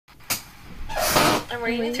I'm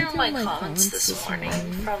reading through my comments this morning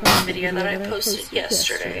from a video that I posted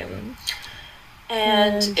yesterday,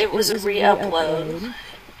 and it was a re-upload,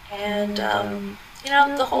 and you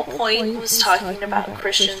know, the whole point was talking about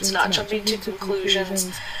Christians not jumping to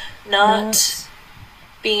conclusions, not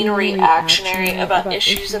being reactionary about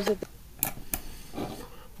issues of the...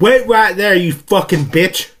 Wait right there, you fucking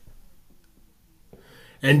bitch.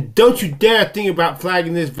 And don't you dare think about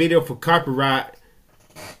flagging this video for copyright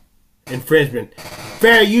infringement.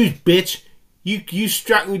 Fair use, bitch. You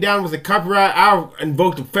struck me down with a copyright, I'll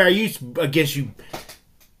invoke the fair use against you.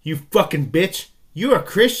 You fucking bitch. You a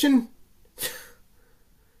Christian?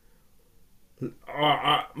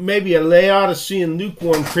 Maybe a Laodicean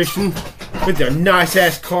lukewarm Christian with a nice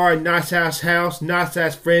ass car, nice ass house, nice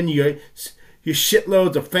ass friend, your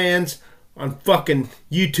shitloads of fans on fucking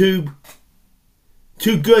YouTube.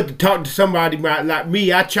 Too good to talk to somebody like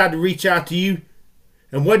me. I tried to reach out to you,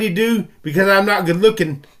 and what do you do? Because I'm not good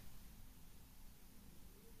looking,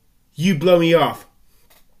 you blow me off.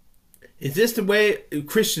 Is this the way,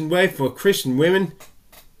 Christian way for Christian women?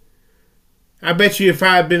 I bet you if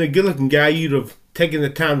I had been a good looking guy, you'd have taken the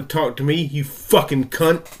time to talk to me, you fucking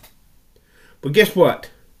cunt. But guess what?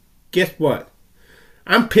 Guess what?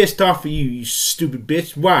 I'm pissed off at you, you stupid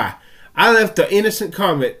bitch. Why? I left an innocent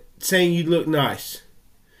comment saying you look nice.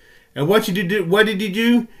 And what you did? What did you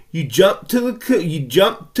do? You jumped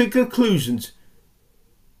to conclusions.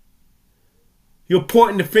 You're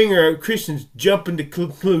pointing the finger at Christians jumping to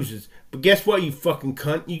conclusions. But guess what, you fucking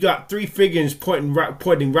cunt? You got three fingers pointing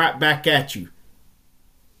right back at you.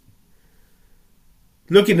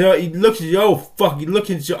 Look at your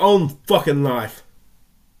own fucking life.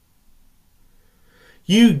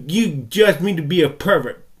 You judged me to be a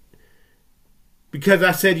pervert because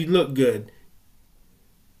I said you look good.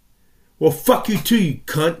 Well, fuck you too, you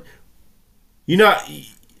cunt. You know,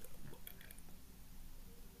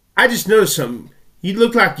 I just noticed something. You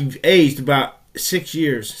look like you've aged about 7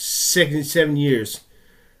 years.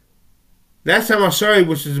 Last time I saw you,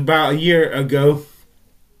 which was about a year ago,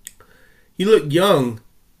 you look young,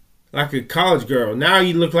 like a college girl. Now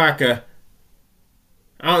you look like a,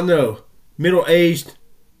 I don't know, middle-aged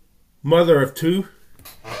mother of two.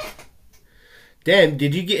 Damn,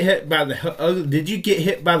 did you get hit by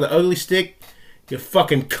the ugly stick, you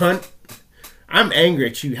fucking cunt? I'm angry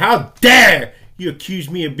at you. How dare you accuse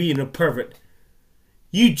me of being a pervert?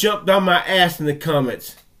 You jumped on my ass in the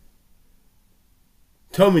comments.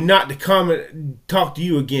 Told me not to talk to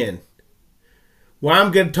you again. Well,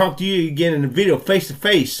 I'm going to talk to you again in the video, face to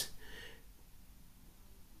face.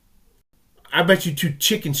 I bet you too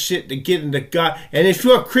chicken shit to get into God. And if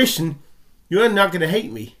you're a Christian, you're not going to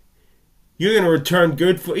hate me. You're going to return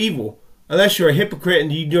good for evil. Unless you're a hypocrite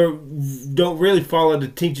and you don't really follow the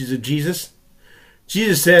teachings of Jesus.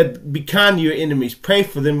 Jesus said, be kind to your enemies. Pray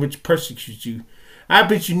for them which persecute you. I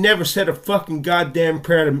bet you never said a fucking goddamn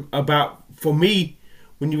prayer for me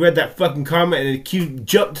when you read that fucking comment and you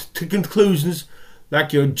jumped to conclusions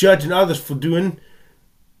like you're judging others for doing.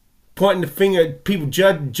 Pointing the finger at people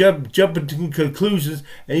jumping to conclusions,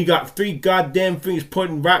 and you got three goddamn fingers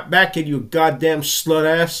pointing right back at you, goddamn slut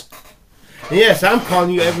ass. And yes, I'm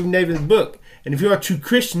calling you every name in the book. And if you're a true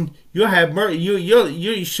Christian, you'll have mercy.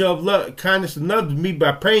 You'll show love, kindness, and love to me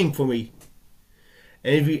by praying for me.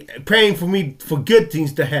 And if you praying for me for good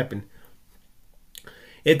things to happen.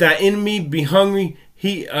 If thy enemy be hungry,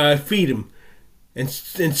 feed him. And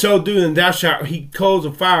so doing, thou shalt heap coals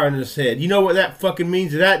of fire on his head. You know what that fucking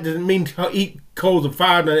means? That doesn't mean heap coals of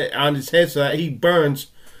fire on his head so that he burns.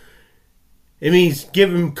 It means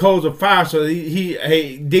give him coals of fire so that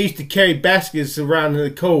they used to carry baskets around in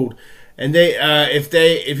the cold. And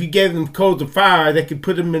if you gave them coals of fire, they could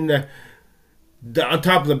put them in on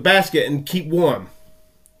top of the basket and keep warm.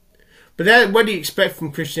 But what do you expect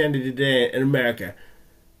from Christianity today in America?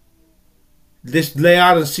 This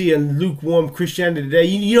Laodicean lukewarm Christianity today.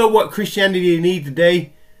 You know what Christianity needs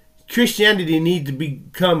today? Christianity needs to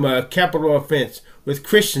become a capital offense, with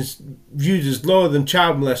Christians viewed as lower than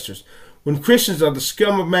child molesters. When Christians are the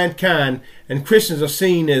scum of mankind, and Christians are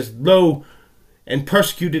seen as low and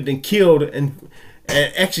persecuted and killed and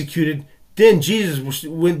executed, then Jesus,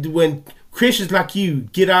 when Christians like you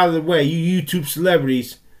get out of the way, you YouTube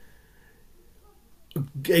celebrities,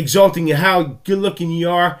 exalting how good looking you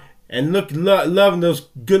are, and loving those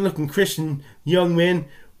good-looking Christian young men,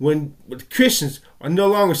 when Christians are no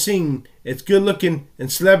longer seen as good-looking and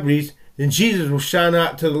celebrities, then Jesus will shine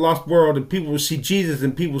out to the lost world, and people will see Jesus,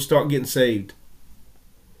 and people will start getting saved.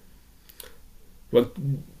 Well,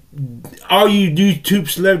 all you YouTube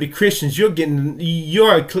celebrity Christians, you're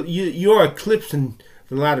eclipsing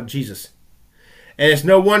the light of Jesus. And it's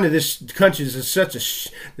no wonder this country is in such a,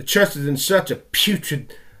 the church is in such a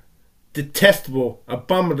putrid, detestable,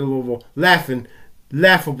 abominable,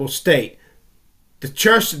 laughable state. The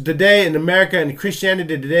church today in America and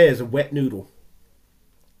Christianity today is a wet noodle.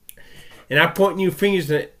 And I'm pointing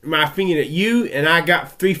my finger at you, and I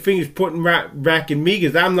got 3 fingers pointing right back at me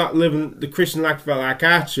because I'm not living the Christian lifestyle like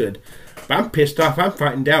I should. But I'm pissed off. I'm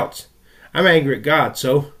fighting doubts. I'm angry at God,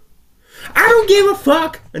 so I don't give a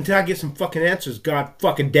fuck until I get some fucking answers. God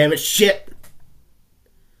fucking damn it, shit.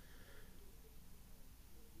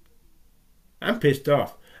 I'm pissed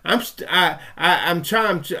off. I'm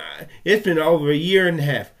trying. It's been over a year and a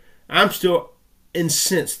half. I'm still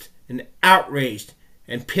incensed and outraged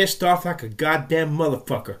and pissed off like a goddamn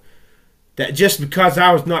motherfucker. That just because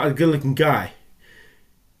I was not a good-looking guy,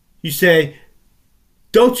 you say,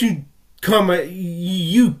 don't you come?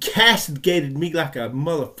 You castigated me like a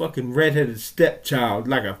motherfucking redheaded stepchild,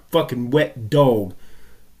 like a fucking wet dog.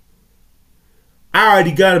 I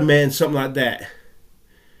already got a man, something like that.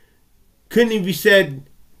 Couldn't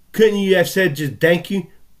you have said just thank you,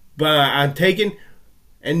 but I'm taking?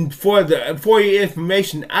 And for your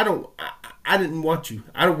information, I didn't want you.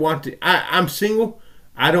 I don't want to. I'm single.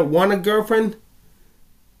 I don't want a girlfriend.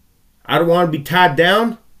 I don't want to be tied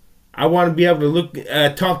down. I want to be able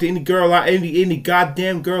to talk to any girl, any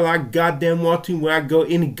goddamn girl I goddamn want to when I go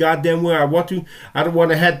any goddamn where I want to. I don't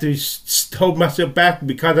want to have to hold myself back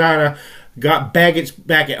because I got baggage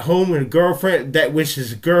back at home and a girlfriend that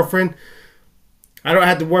wishes a girlfriend. I don't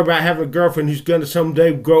have to worry about having a girlfriend who's going to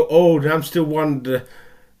someday grow old and I'm still wanting to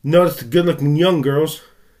notice the good-looking young girls.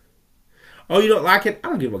 Oh, you don't like it? I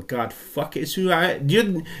don't give a god fuck it. It's who I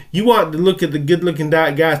am. You want to look at the good-looking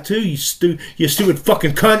guys too, you stupid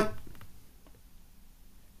fucking cunt.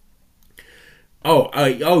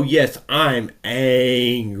 Oh yes, I'm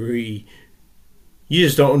angry. You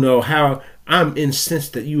just don't know how I'm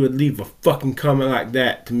incensed that you would leave a fucking comment like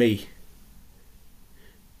that to me.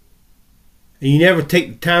 And you never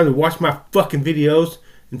take the time to watch my fucking videos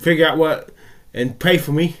and figure out what and pray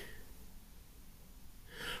for me.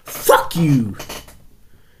 Fuck you!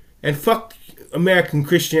 And fuck American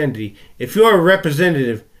Christianity. If you're a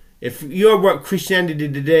representative, if you're what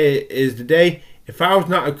Christianity today is today, if I was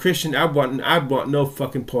not a Christian, I'd want no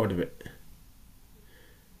fucking part of it.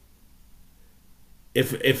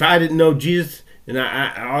 If I didn't know Jesus and all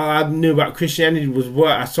I knew about Christianity was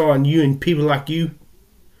what I saw in you and people like you,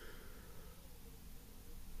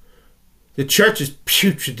 the church is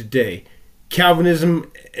putrid today.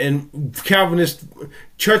 Calvinism and Calvinist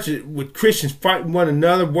churches with Christians fighting one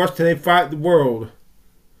another worse than they fight the world.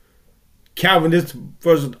 Calvinism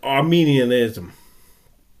versus Arminianism,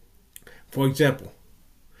 for example.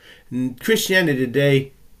 And Christianity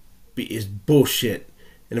today is bullshit.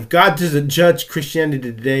 And if God doesn't judge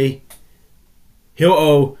Christianity today, He'll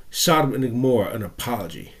owe Sodom and Gomorrah an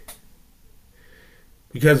apology.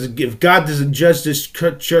 Because if God doesn't judge this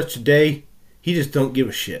church today, He just don't give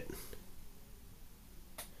a shit.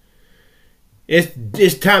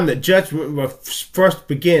 It's time that judgment will first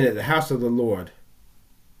begin at the house of the Lord.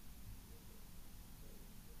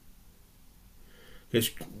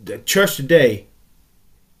 Because the church today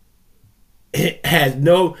has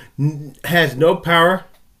no power.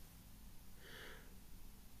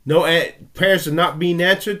 No prayers are not being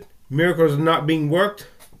answered. Miracles are not being worked.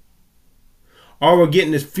 All we're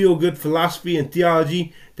getting is feel-good philosophy and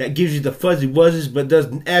theology that gives you the fuzzy wuzzes, but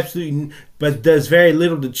does very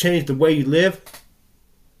little to change the way you live.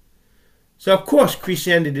 So of course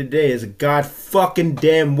Christianity today is a god fucking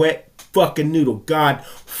damn wet fucking noodle. God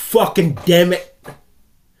fucking damn it.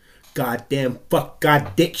 Goddamn fuck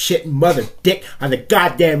god dick shit mother dick on the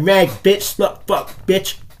goddamn rag bitch slut fuck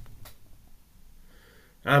bitch.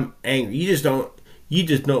 I'm angry. You just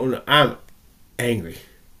don't know. I'm angry.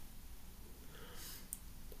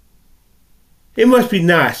 It must be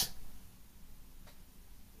nice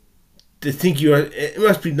to think it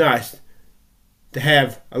must be nice to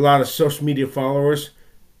have a lot of social media followers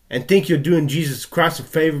and think you're doing Jesus Christ a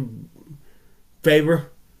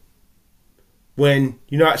favor when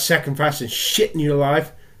you're not sacrificing shit in your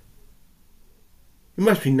life. It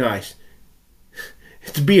must be nice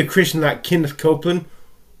to be a Christian like Kenneth Copeland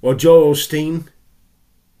or Joel Osteen.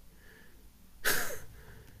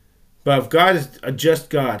 But if God is a just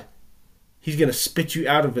God, He's going to spit you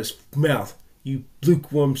out of His mouth. You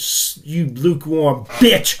lukewarm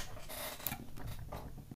bitch.